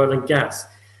 Predator Oil and Gas,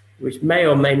 which may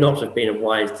or may not have been a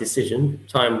wise decision.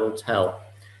 Time will tell.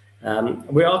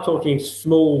 We are talking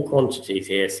small quantities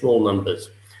here, small numbers.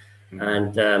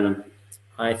 And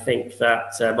I think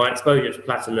that my exposure to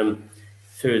platinum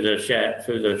through those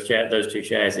two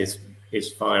shares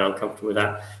is fine. I'm comfortable with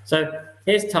that. So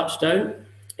here's Touchstone.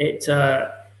 It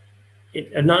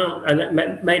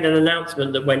made an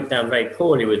announcement that went down very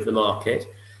poorly with the market.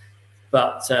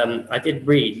 But I did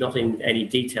read, not in any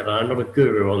detail, I'm not a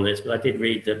guru on this, but I did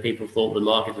read that people thought the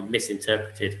market had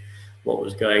misinterpreted what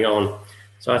was going on.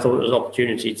 So I thought it was an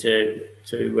opportunity to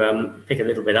pick a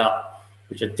little bit up,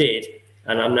 which I did.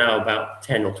 And I'm now about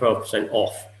 10 or 12%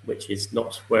 off, which is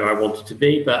not where I wanted to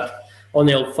be. But on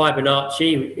the old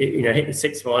Fibonacci, hit the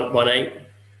 618,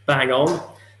 bang on.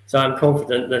 So I'm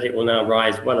confident that it will now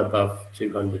rise well above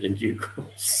 200 in due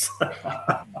course.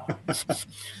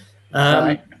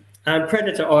 And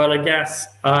Predator Oil and Gas,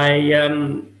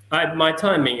 my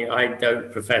timing, I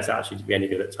don't profess actually to be any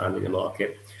good at timing the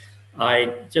market.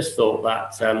 I just thought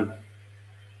that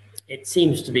it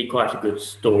seems to be quite a good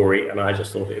story, and I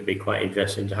just thought it would be quite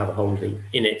interesting to have a holding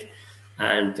in it.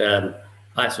 And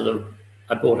I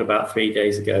bought about 3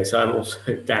 days ago, so I'm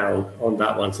also down on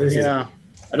that one. So this is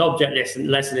an object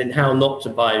lesson in how not to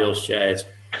buy your shares.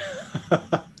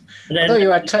 Then, I thought you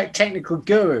were a technical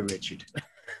guru, Richard.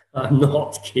 I'm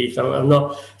not, Keith. I'm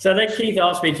not. So then Keith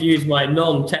asked me to use my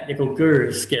non-technical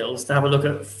guru skills to have a look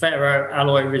at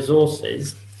ferroalloy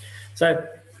resources. So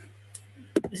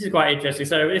this is quite interesting.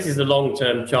 So this is the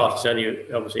long-term chart.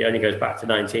 It obviously only goes back to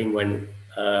 19 when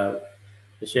the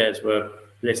shares were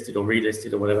listed or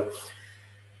relisted or whatever.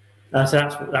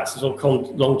 So that's the sort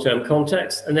of long-term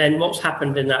context. And then what's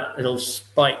happened in that little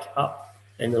spike up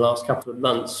in the last couple of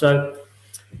months. So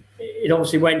it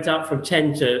obviously went up from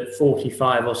 10 to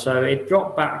 45 or so. It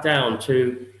dropped back down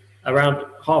to around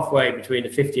halfway between the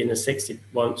 50 and the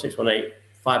 618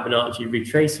 Fibonacci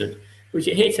retracement, which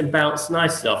it hit and bounced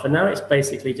nicely off. And now it's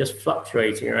basically just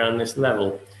fluctuating around this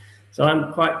level. So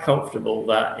I'm quite comfortable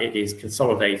that it is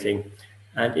consolidating.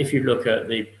 And if you look at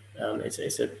the, it's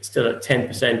still at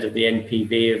 10% of the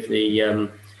NPV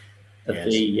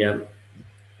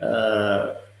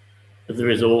of the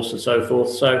resource and so forth.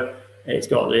 So it's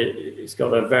got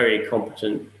a very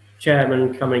competent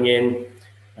chairman coming in.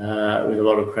 with a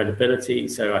lot of credibility.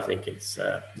 So I think it's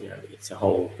it's a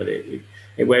whole, but it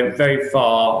went very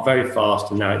far, very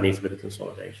fast, and now it needs a bit of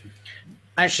consolidation.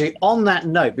 Actually, on that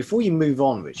note, before you move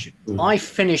on, Richard, I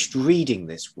finished reading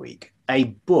this week a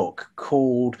book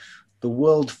called The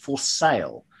World for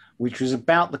Sale, which was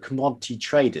about the commodity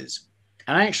traders.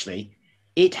 And actually,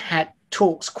 it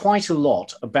talks quite a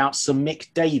lot about Sir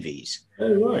Mick Davies,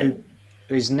 who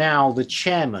is now the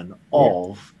chairman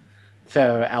of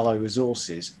Ferro Alloy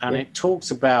Resources. And it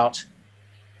talks about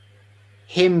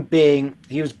him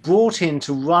he was brought in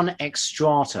to run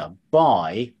Xstrata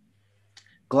by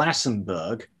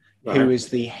Glassenberg, who is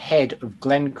the head of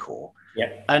Glencore.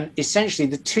 And essentially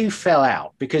the two fell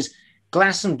out because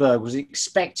Glassenberg was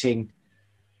expecting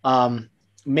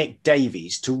Mick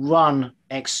Davies to run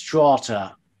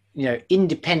Xstrata,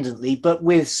 independently, but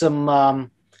with some,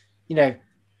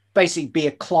 basically be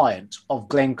a client of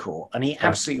Glencore. And he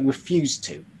absolutely refused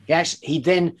to. He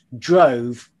then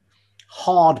drove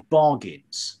hard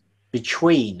bargains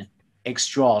between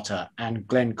Xstrata and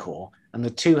Glencore, and the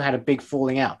two had a big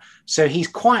falling out. So he's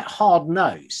quite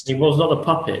hard-nosed. He was not a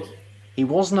puppet. He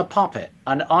wasn't a puppet.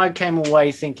 And I came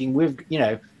away thinking,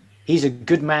 he's a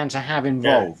good man to have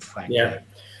involved, frankly. Yeah,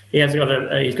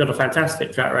 he's got a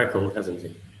fantastic track record, hasn't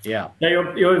he? Yeah. Now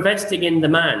you're investing in the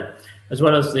man as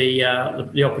well as the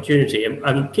opportunity.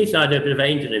 And Keith and I do a bit of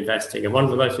angel investing, and one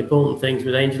of the most important things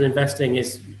with angel investing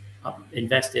is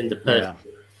invest in the person.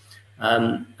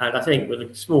 And I think with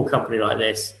a small company like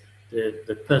this,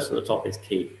 the person at the top is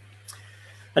key.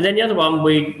 And then the other one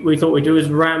we thought we'd do is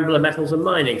Rambler Metals and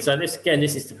Mining. So this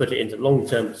is to put it into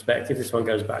long-term perspective. This one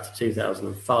goes back to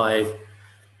 2005.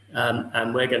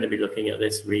 And we're going to be looking at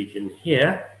this region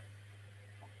here,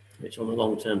 which on the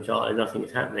long-term chart, nothing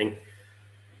is happening.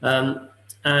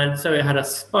 And so it had a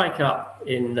spike up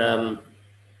in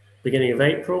beginning of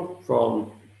April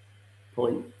from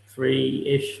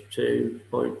 0.3-ish to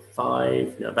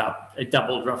 0.5, it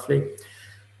doubled roughly.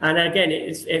 And again,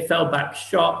 it fell back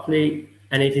sharply,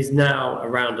 and it is now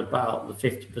around about the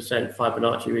 50%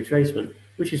 Fibonacci retracement,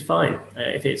 which is fine.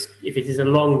 If it is a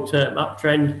long-term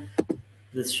uptrend,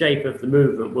 the shape of the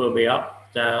movement will be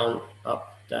up, down,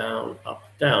 up, down, up,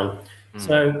 down.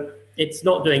 So it's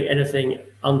not doing anything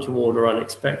untoward or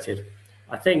unexpected.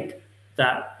 I think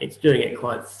that it's doing it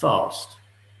quite fast.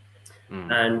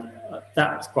 And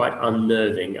that's quite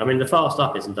unnerving. I mean, the fast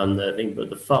up isn't unnerving, but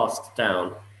the fast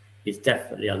down is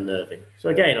definitely unnerving. So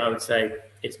again, I would say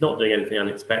it's not doing anything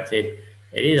unexpected.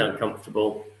 It is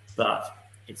uncomfortable, but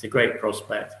it's a great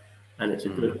prospect and it's a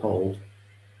good hold.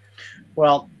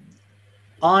 Well,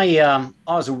 I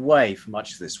was away for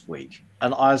much of this week,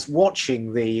 and I was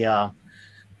watching the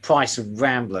price of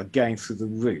Rambler going through the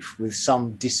roof with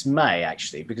some dismay,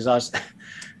 actually, because I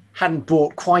hadn't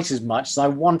bought quite as much as I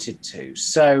wanted to.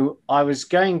 So I was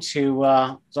going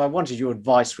to, so I wanted your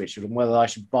advice, Richard, on whether I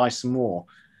should buy some more.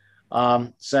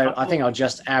 So I think I'll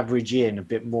just average in a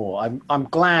bit more. I'm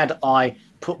glad I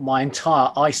put my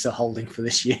entire ISA holding for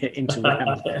this year into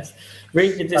Rambler. Yes.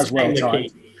 Read the disclaimer,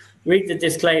 Read the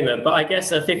disclaimer, but I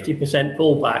guess a 50%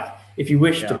 pullback, if you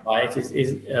wish to buy it, is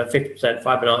 50%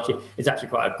 Fibonacci. It's actually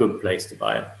quite a good place to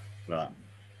buy it. Right.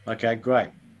 Okay, great.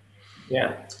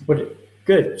 Yeah,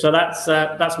 good. So that's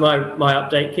my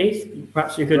update, Keith.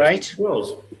 Perhaps you could. Great.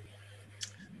 Yours.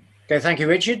 Okay, thank you,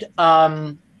 Richard.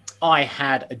 I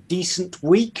had a decent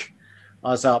week. I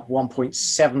was up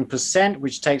 1.7%,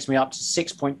 which takes me up to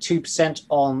 6.2%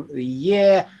 on the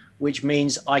year, which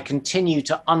means I continue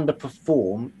to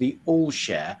underperform the all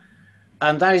share.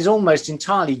 And that is almost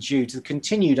entirely due to the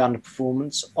continued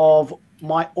underperformance of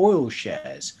my oil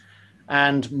shares.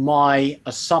 And my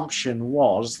assumption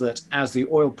was that as the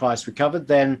oil price recovered,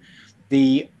 then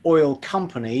the oil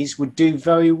companies would do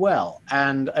very well.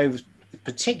 And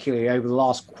particularly over the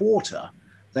last quarter,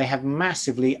 they have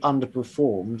massively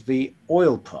underperformed the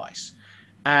oil price.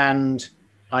 And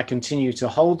I continue to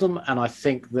hold them, and I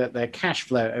think that their cash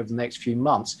flow over the next few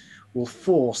months will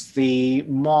force the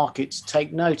market to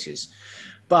take notice.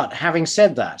 But having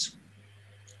said that,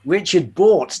 Richard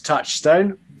bought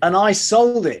Touchstone and I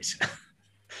sold it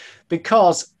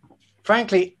because,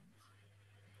 frankly,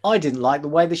 I didn't like the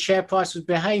way the share price was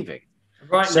behaving.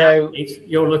 Right now,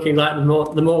 you're looking like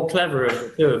the more clever of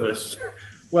the two of us.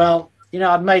 Well,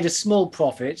 I'd made a small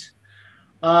profit,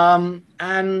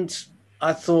 and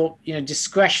I thought,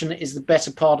 discretion is the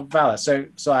better part of valor. So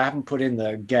I haven't put in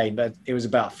the gain, but it was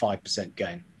about 5%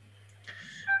 gain.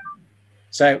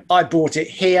 So I bought it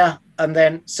here. And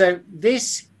then, so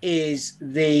this is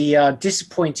the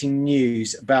disappointing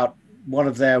news about one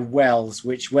of their wells,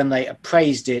 which when they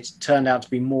appraised it, turned out to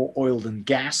be more oil than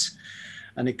gas.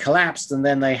 And it collapsed. And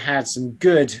then they had some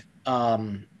good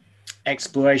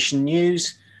exploration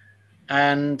news.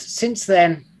 And since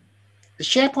then, the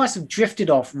share price have drifted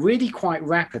off really quite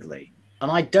rapidly.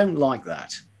 And I don't like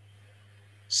that.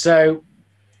 So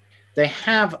they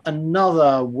have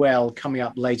another well coming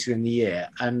up later in the year.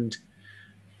 And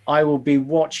I will be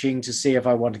watching to see if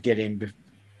I want to get in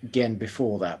again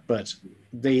before that. But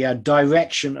the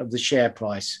direction of the share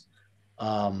price,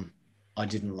 I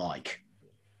didn't like.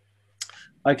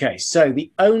 Okay, so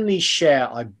the only share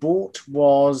I bought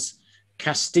was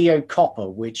Castillo Copper,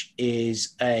 which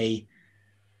is a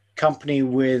company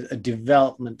with a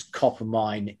development copper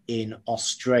mine in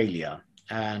Australia.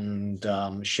 And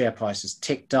share price has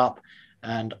ticked up,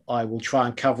 and I will try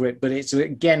and cover it. But it's,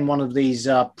 again, one of these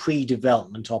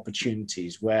pre-development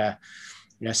opportunities where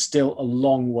still a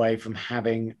long way from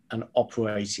having an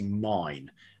operating mine.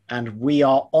 And we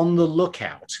are on the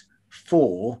lookout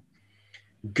for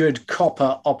good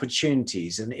copper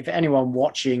opportunities. And if anyone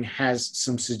watching has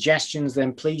some suggestions,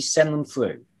 then please send them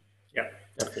through. Yeah,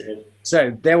 definitely.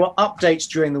 So there were updates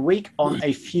during the week on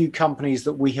a few companies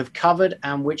that we have covered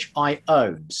and which I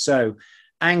own. So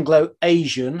Anglo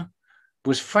Asian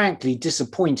was frankly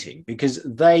disappointing because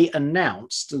they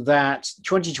announced that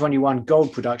 2021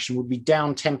 gold production would be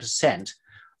down 10%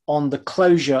 on the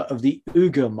closure of the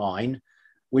Uyghur mine,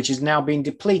 which is now being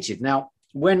depleted. Now,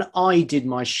 when I did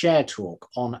my share talk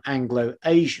on Anglo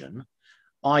Asian,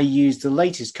 I used the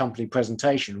latest company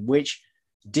presentation, which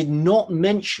did not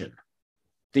mention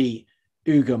the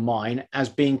Uyghur mine as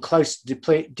being close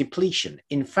to depletion.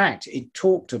 In fact, it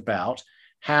talked about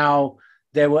how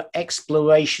there were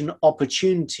exploration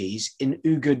opportunities in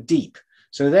Uyghur Deep.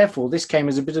 So therefore, this came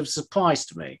as a bit of a surprise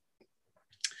to me.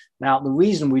 Now, the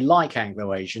reason we like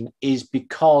Anglo Asian is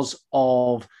because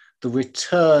of the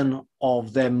return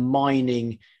of their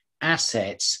mining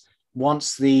assets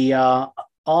once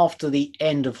after the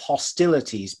end of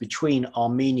hostilities between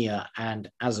Armenia and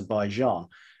Azerbaijan.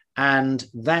 And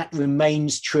that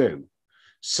remains true.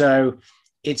 So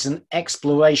it's an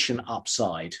exploration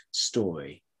upside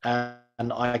story.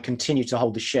 And I continue to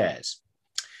hold the shares.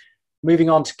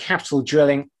 Moving on to Capital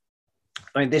Drilling.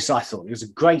 I mean, this I thought was a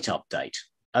great update.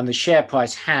 And the share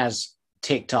price has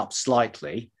ticked up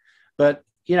slightly. But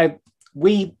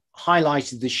we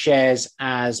highlighted the shares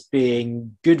as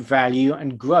being good value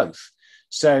and growth.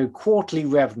 So quarterly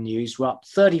revenues were up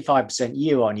 35%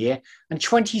 year on year and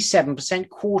 27%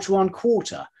 quarter on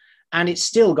quarter. And it's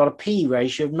still got a P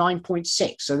ratio of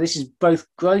 9.6. So this is both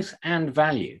growth and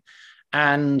value.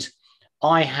 And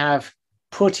I have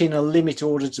put in a limit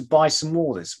order to buy some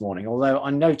more this morning, although I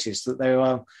noticed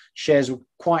that shares were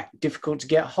quite difficult to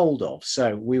get hold of.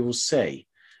 So we will see.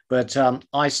 But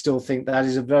I still think that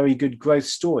is a very good growth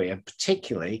story, and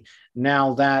particularly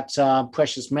now that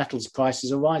precious metals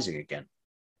prices are rising again.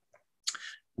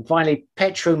 And finally,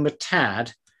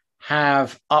 Petrometad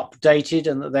have updated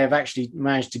and that they've actually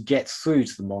managed to get through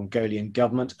to the Mongolian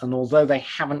government. And although they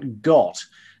haven't got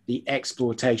the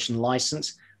exploitation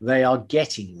license, they are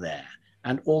getting there.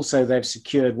 And also they've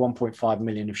secured 1.5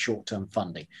 million of short-term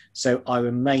funding. So I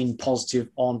remain positive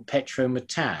on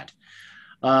Petrometad.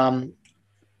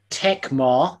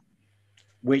 Tecmar,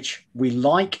 which we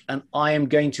like, and I am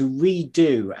going to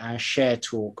redo our share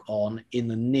talk on in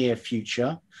the near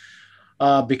future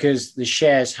because the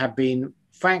shares have been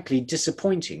frankly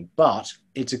disappointing, but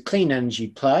it's a clean energy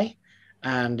play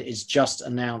and it's just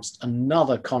announced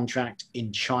another contract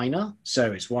in China.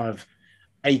 So it's one of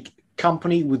a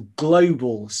company with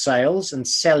global sales and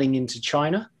selling into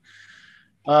China.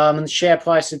 And the share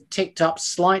price have ticked up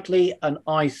slightly. And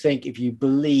I think if you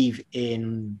believe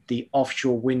in the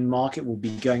offshore wind market will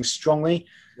be going strongly,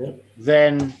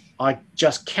 then I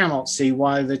just cannot see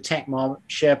why the Tecmar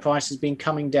share price has been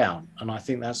coming down. And I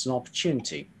think that's an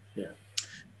opportunity. Yeah.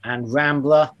 And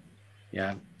Rambler,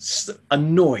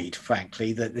 annoyed,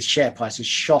 frankly, that the share price has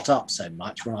shot up so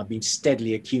much when I've been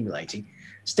steadily accumulating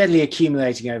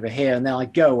over here, and then I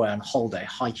go away on holiday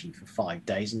hiking for 5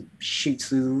 days and shoot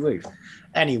through the roof.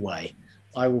 Anyway,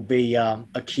 I will be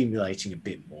accumulating a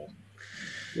bit more.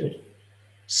 Good.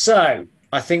 So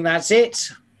I think that's it.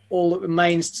 All that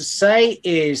remains to say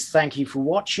is thank you for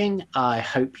watching. I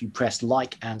hope you press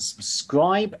like and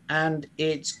subscribe, and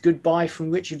it's goodbye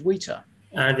from Richard Wheater.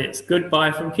 And it's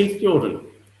goodbye from Keith Jordan.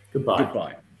 Goodbye.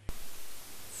 Goodbye.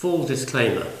 Full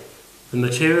disclaimer. The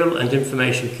material and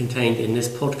information contained in this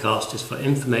podcast is for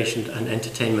information and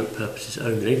entertainment purposes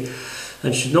only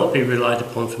and should not be relied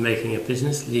upon for making a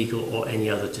business, legal or any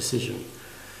other decision.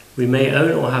 We may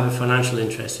own or have a financial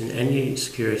interest in any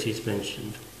securities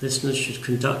mentioned. Listeners should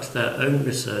conduct their own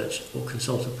research or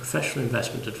consult a professional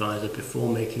investment advisor before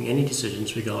making any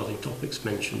decisions regarding topics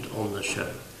mentioned on the show.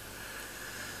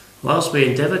 Whilst we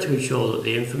endeavour to ensure that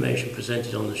the information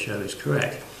presented on the show is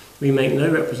correct, we make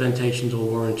no representations or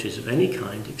warranties of any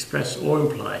kind, express or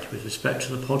implied, with respect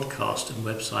to the podcast and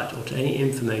website or to any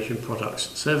information,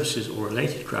 products, services or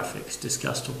related graphics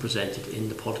discussed or presented in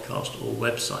the podcast or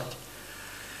website.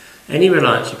 Any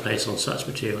reliance you place on such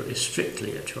material is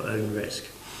strictly at your own risk.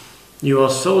 You are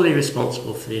solely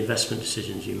responsible for the investment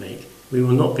decisions you make. We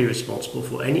will not be responsible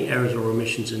for any errors or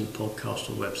omissions in the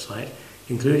podcast or website,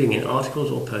 including in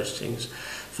articles or postings,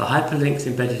 for hyperlinks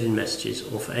embedded in messages,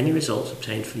 or for any results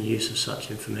obtained from the use of such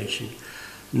information.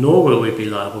 Nor will we be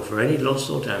liable for any loss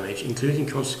or damage, including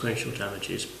consequential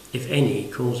damages, if any,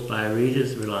 caused by a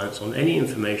reader's reliance on any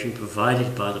information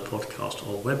provided by the podcast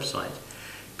or website.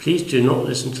 Please do not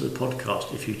listen to the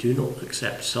podcast if you do not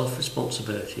accept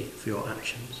self-responsibility for your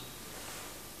actions.